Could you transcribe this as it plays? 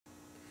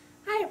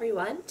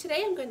everyone,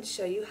 today I'm going to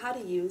show you how to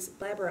use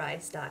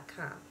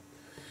Blabberize.com.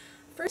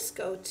 First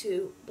go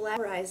to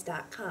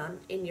Blabberize.com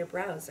in your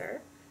browser,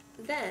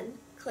 then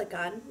click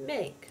on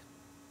Make.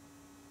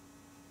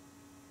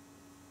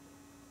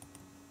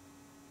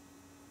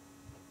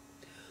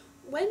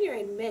 When you're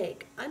in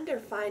Make, under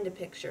Find a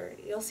Picture,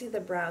 you'll see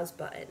the Browse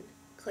button.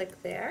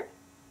 Click there,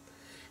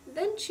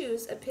 then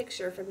choose a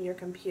picture from your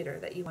computer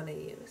that you want to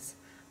use.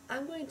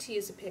 I'm going to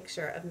use a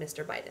picture of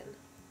Mr. Biden.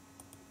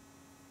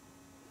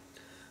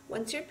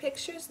 Once your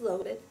picture is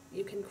loaded,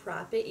 you can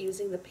crop it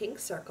using the pink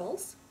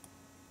circles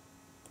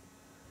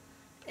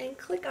and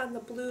click on the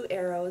blue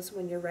arrows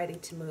when you're ready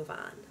to move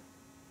on.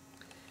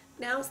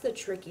 Now's the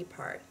tricky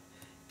part.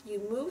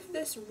 You move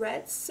this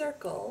red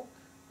circle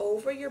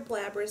over your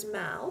blabber's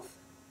mouth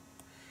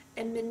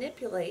and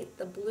manipulate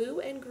the blue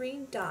and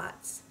green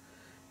dots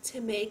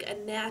to make a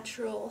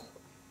natural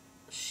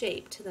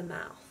shape to the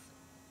mouth.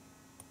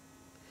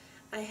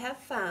 I have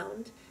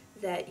found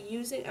that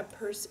using a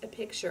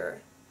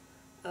picture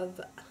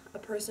of a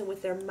person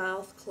with their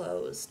mouth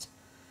closed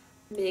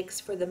makes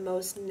for the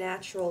most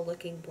natural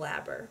looking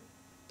blabber.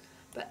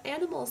 But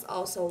animals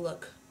also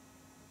look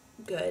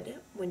good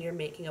when you're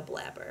making a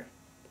blabber,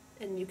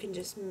 and you can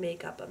just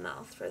make up a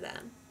mouth for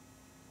them.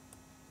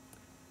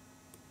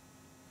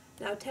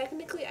 Now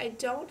technically I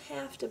don't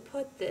have to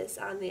put this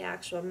on the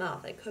actual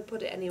mouth. I could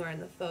put it anywhere in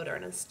the photo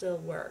and it'll still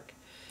work.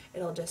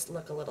 It'll just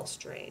look a little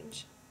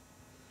strange.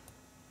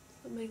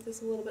 So I'll make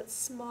this a little bit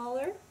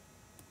smaller.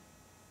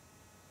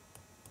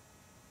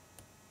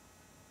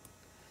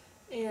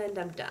 And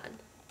I'm done.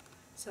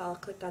 So I'll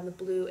click on the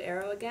blue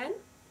arrow again.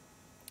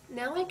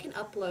 Now I can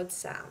upload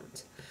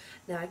sound.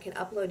 Now I can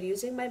upload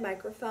using my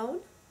microphone,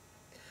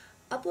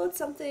 upload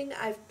something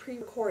I've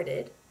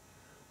pre-recorded,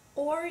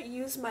 or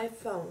use my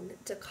phone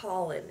to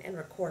call in and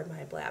record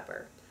my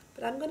blabber.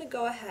 But I'm going to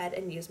go ahead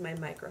and use my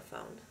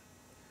microphone.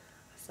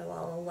 So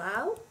I'll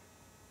allow.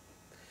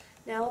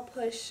 Now I'll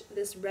push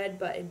this red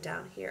button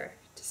down here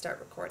to start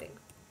recording.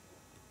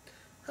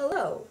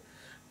 Hello.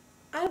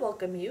 I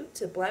welcome you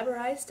to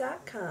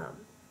Blabberize.com.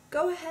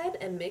 Go ahead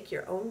and make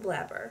your own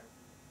blabber.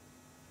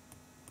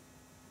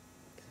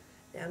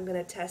 Now I'm going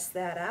to test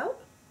that out.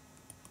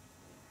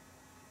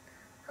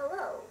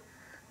 Hello.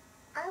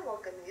 I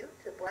welcome you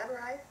to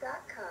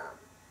Blabberize.com.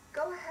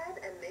 Go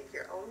ahead and make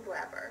your own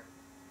blabber.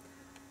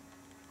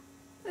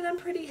 And I'm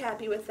pretty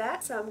happy with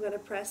that, so I'm going to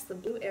press the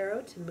blue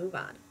arrow to move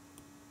on.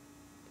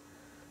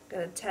 I'm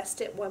going to test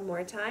it one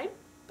more time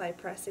by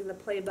pressing the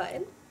play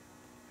button.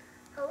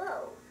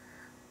 Hello.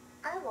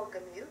 I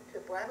welcome you to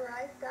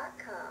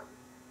Blabberize.com.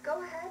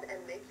 Go ahead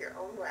and make your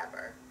own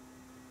blabber.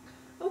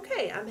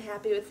 Okay, I'm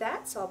happy with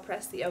that, so I'll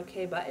press the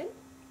OK button.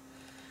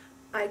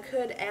 I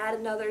could add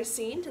another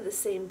scene to the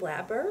same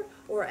blabber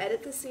or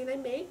edit the scene I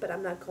made, but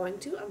I'm not going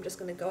to. I'm just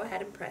going to go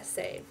ahead and press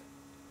save.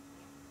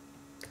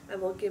 I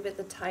will give it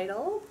the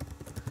title,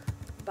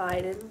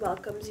 Biden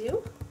Welcomes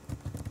You,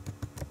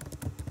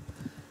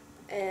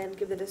 and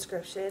give the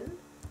description,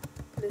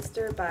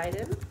 Mr.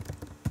 Biden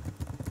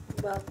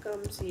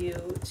welcomes you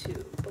to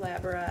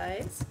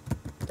Blabberize.com.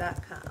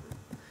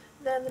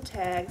 Then the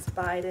tags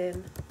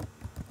Biden,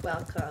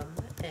 welcome,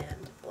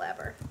 and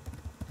blabber.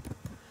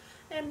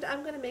 And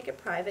I'm going to make it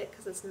private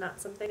because it's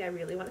not something I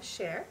really want to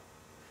share.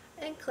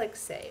 And click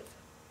save.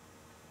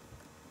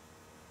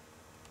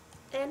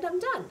 And I'm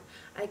done.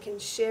 I can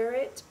share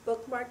it,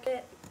 bookmark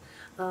it,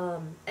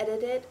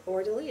 edit it,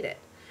 or delete it.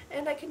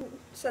 And I can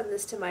send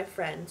this to my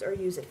friends or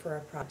use it for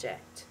a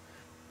project.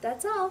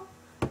 That's all.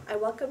 I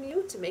welcome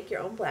you to make your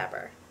own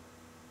blabber.